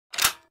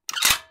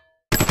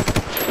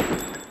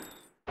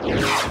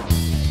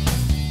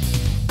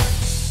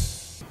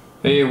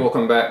Hey,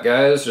 welcome back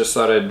guys. Just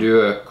thought I'd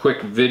do a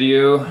quick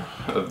video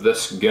of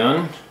this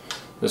gun.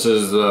 This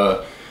is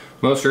the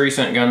most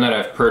recent gun that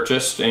I've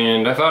purchased,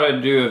 and I thought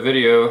I'd do a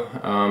video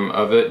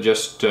of it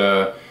just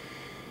to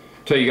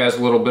tell you guys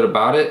a little bit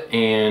about it.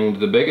 And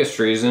the biggest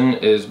reason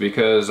is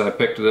because I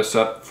picked this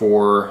up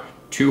for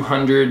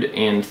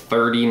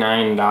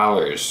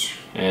 $239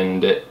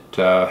 and it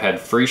had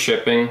free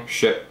shipping,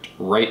 shipped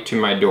right to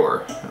my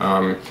door.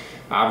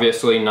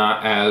 Obviously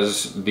not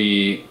as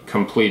the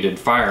completed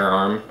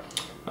firearm,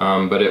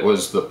 but it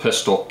was the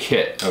pistol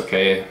kit,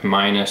 okay,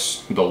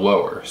 minus the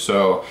lower.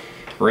 So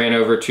ran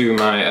over to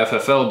my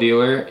FFL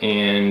dealer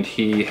and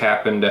he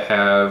happened to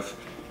have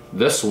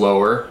this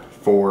lower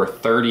for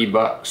 30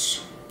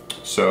 bucks.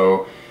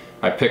 So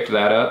I picked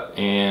that up,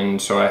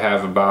 and so I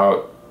have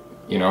about,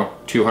 you know,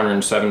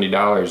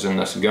 $270 in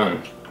this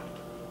gun.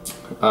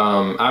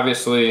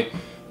 Obviously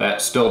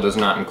that still does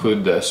not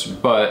include this,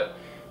 but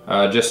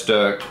just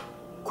a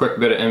quick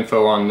bit of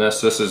info on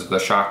this. This is the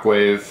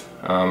Shockwave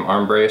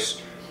arm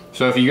brace.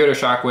 So if you go to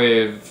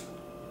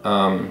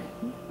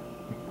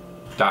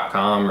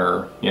shockwave.com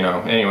or, you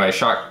know, anyway,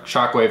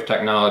 Shockwave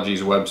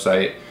Technologies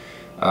website,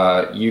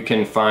 you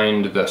can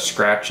find the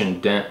scratch and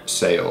dent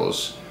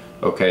sales.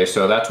 Okay,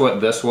 so that's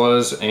what this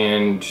was,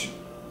 and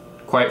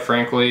quite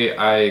frankly,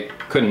 I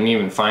couldn't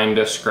even find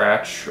a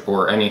scratch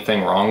or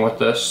anything wrong with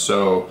this.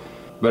 So,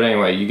 but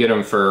anyway, you get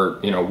them for,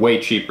 you know, way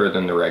cheaper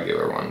than the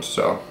regular ones.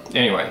 So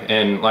anyway,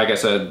 and like I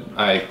said,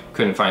 I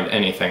couldn't find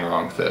anything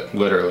wrong with it.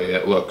 Literally,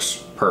 it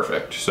looks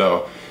perfect.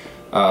 So,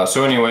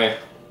 so anyway,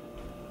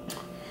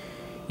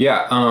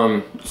 yeah,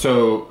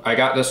 so I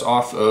got this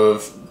off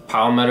of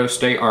Palmetto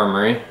State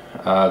Armory.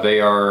 They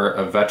are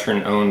a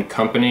veteran-owned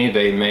company.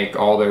 They make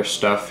all their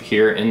stuff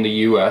here in the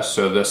U.S.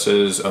 So this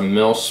is a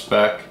mil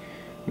spec,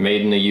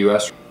 made in the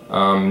U.S.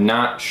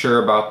 Not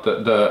sure about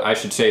I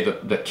should say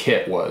the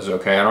kit was,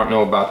 okay? I don't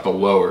know about the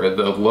lower.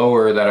 The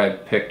lower that I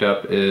picked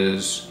up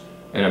is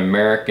an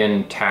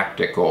American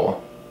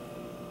Tactical.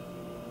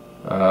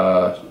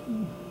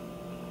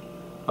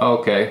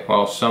 Okay,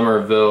 well,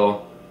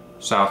 Summerville,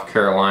 South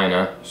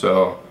Carolina.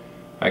 So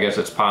I guess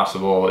it's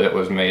possible it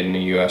was made in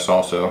the U.S.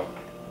 also.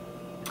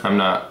 I'm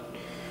not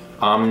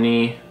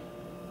Omni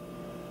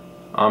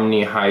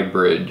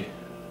Hybrid.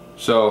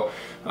 So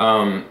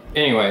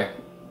anyway,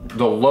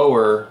 the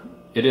lower,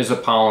 it is a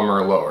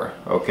polymer lower,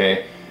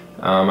 okay?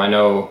 I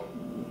know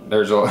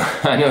there's a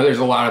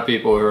lot of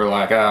people who are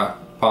like,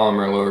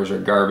 polymer lowers are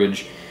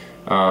garbage.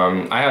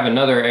 I have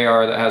another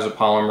AR that has a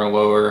polymer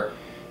lower,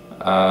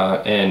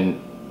 and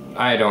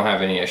I don't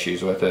have any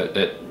issues with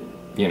it.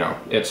 You know,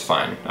 it's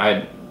fine.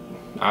 I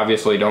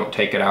obviously don't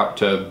take it out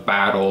to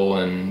battle,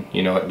 and,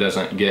 you know, it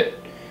doesn't get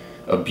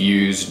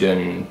abused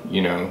and,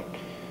 you know,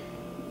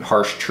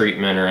 harsh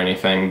treatment or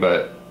anything,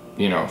 but,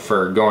 you know,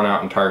 for going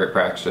out and target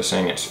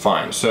practicing, it's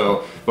fine.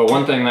 So, but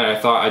one thing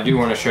that I do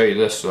want to show you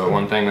this though.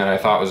 One thing that I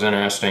thought was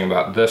interesting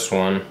about this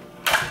one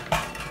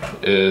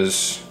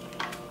is,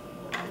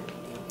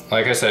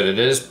 like I said, it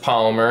is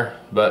polymer,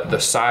 but the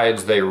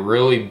sides, they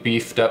really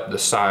beefed up the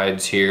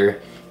sides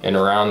here and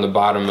around the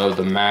bottom of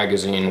the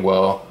magazine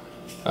well,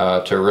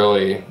 to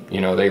really,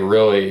 you know, they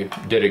really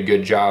did a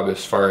good job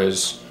as far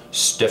as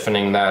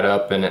stiffening that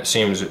up, and it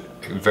seems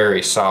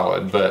very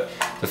solid. But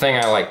the thing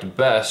I liked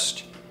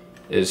best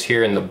is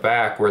here in the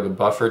back where the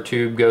buffer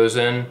tube goes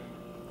in,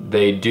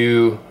 they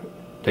did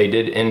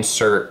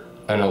insert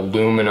an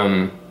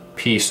aluminum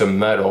piece of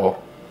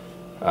metal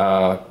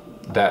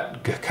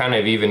that kind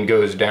of even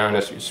goes down.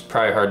 It's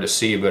probably hard to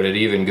see, but it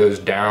even goes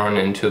down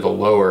into the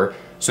lower.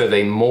 So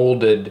they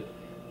molded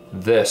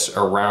this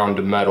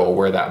around metal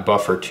where that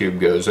buffer tube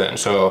goes in.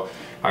 So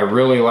I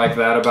really like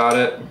that about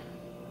it,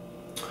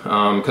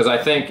 because I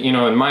think, you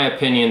know, in my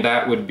opinion,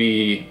 that would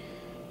be,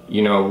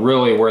 you know,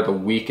 really where the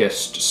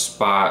weakest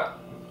spot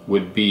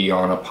would be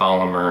on a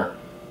polymer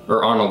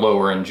or on a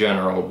lower in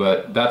general.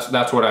 But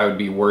that's what I would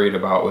be worried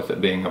about with it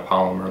being a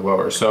polymer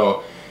lower.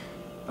 So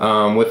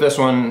with this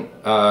one,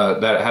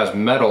 that it has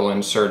metal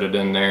inserted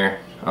in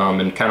there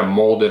and kind of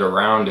molded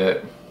around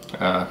it,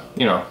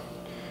 you know,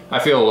 I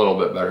feel a little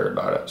bit better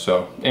about it.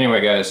 So anyway,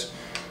 guys,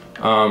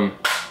 so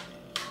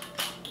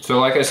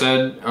like I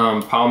said,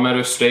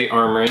 Palmetto State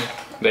Armory,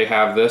 they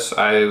have this.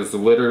 I was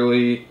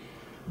literally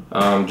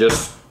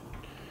just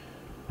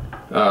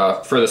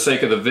for the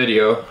sake of the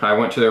video, I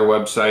went to their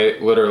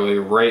website literally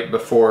right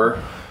before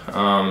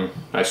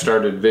I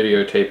started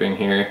videotaping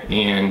here,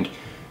 and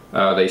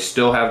they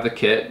still have the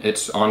kit.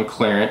 It's on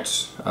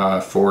clearance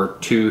for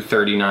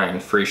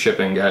 $239, free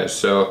shipping, guys.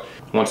 So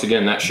once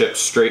again, that ships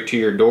straight to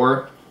your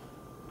door,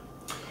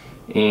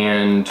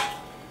 and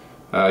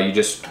you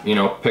just, you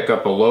know, pick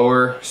up a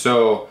lower.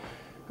 So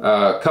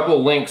a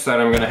couple links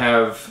that I'm gonna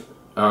have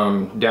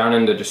down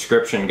in the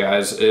description,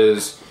 guys,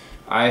 is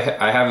I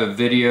have a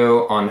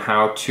video on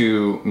how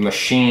to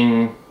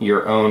machine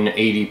your own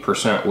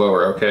 80%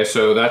 lower. Okay,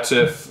 so that's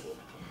if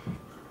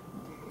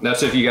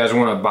you guys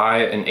want to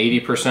buy an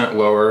 80%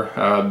 lower.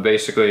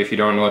 Basically, if you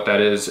don't know what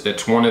that is,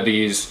 it's one of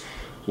these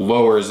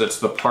lowers. It's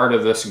the part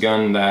of this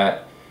gun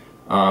that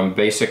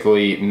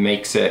basically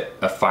makes it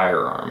a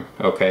firearm.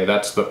 Okay,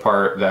 that's the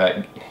part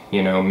that,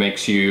 you know,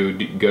 makes you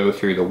go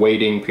through the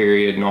waiting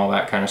period and all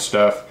that kind of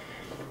stuff,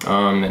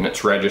 and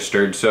it's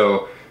registered.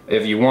 So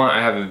if you want,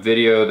 I have a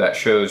video that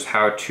shows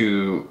how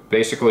to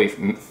basically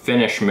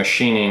finish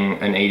machining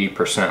an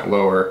 80%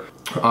 lower.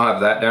 I'll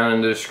have that down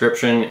in the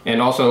description.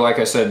 And also, like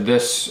I said,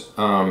 this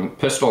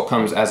pistol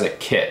comes as a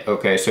kit,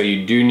 okay? So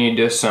you do need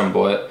to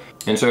assemble it.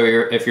 And so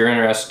if you're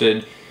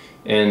interested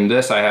in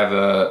this,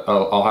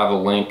 I'll have a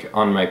link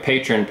on my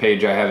Patreon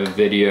page. I have a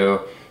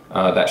video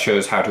that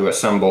shows how to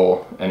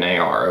assemble an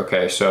AR,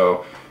 okay?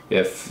 So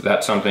if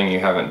that's something you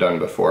haven't done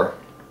before.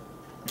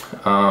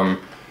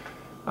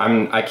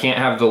 I can't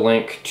have the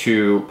link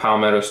to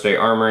Palmetto State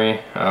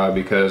Armory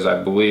because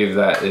I believe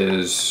that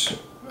is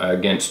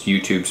against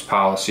YouTube's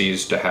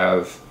policies to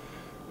have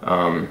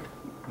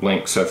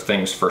links of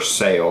things for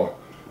sale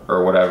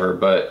or whatever.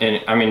 But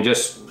I mean,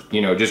 just,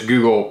 you know, just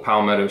Google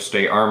Palmetto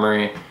State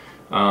Armory.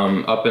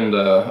 Up in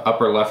the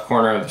upper left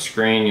corner of the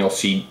screen, you'll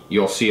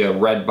see a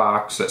red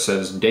box that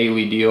says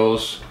Daily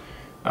Deals.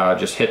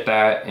 Just hit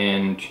that,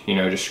 and, you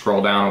know, just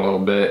scroll down a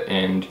little bit.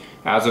 And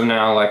as of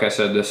now, like I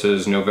said, this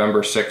is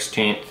November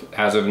 16th.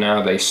 As of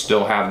now, they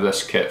still have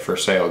this kit for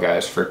sale,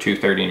 guys, for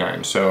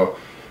 $239. So,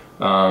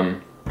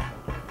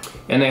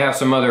 and they have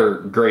some other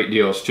great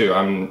deals too.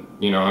 I'm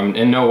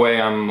in no way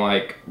I'm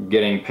like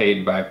getting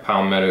paid by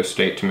Palmetto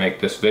State to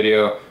make this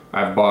video.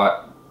 I've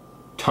bought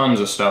tons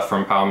of stuff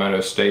from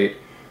Palmetto State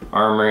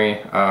Armory.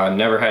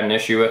 Never had an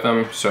issue with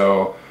them.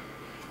 So,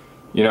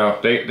 you know,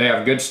 they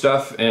have good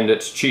stuff and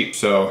it's cheap.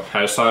 So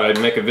I just thought I'd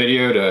make a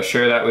video to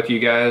share that with you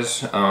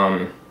guys.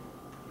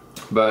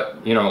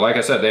 But, you know, like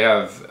I said, they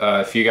have,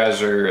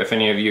 if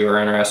any of you are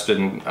interested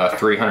in a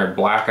 300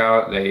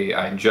 Blackout,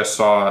 I just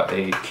saw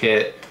a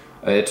kit.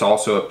 It's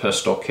also a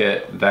pistol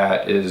kit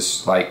that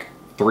is like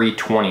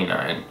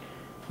 $329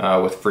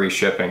 with free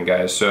shipping,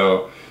 guys.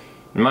 So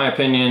in my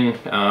opinion,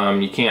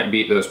 you can't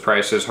beat those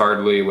prices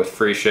hardly with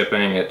free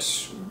shipping.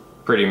 It's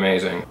pretty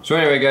amazing. So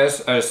anyway,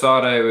 guys, I just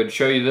thought I would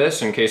show you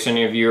this in case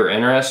any of you are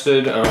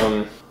interested.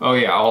 Oh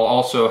yeah, I'll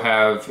also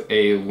have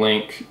a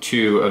link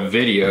to a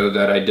video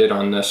that I did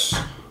on this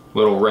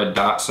little red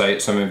dot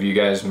site. Some of you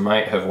guys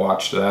might have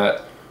watched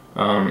that.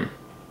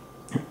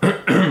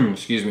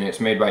 Excuse me, it's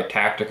made by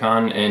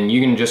Tacticon, and you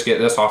can just get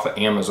this off of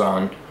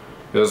Amazon.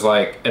 It was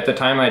like, at the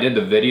time I did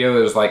the video,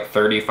 it was like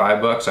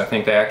 35 bucks. I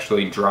think they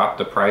actually dropped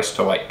the price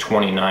to like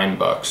 29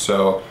 bucks.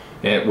 So,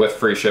 with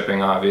free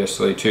shipping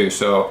obviously too.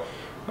 So,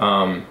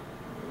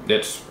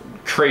 it's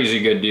crazy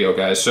good deal,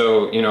 guys.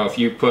 So, you know, if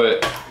you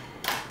put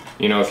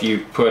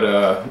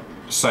a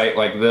site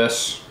like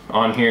this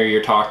on here,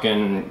 you're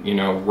talking, you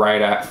know,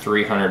 right at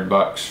 300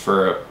 bucks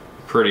for a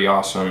pretty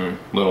awesome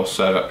little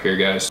setup here,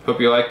 guys.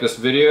 Hope you like this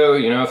video.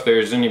 You know, if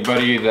there's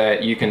anybody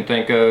that you can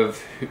think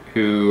of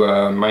who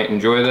might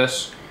enjoy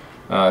this,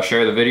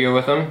 share the video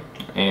with them,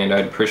 and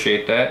I'd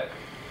appreciate that.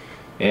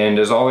 And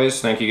as always,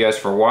 thank you guys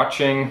for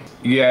watching.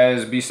 You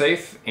guys be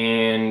safe,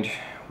 and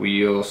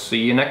we'll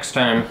see you next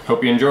time.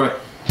 Hope you enjoy.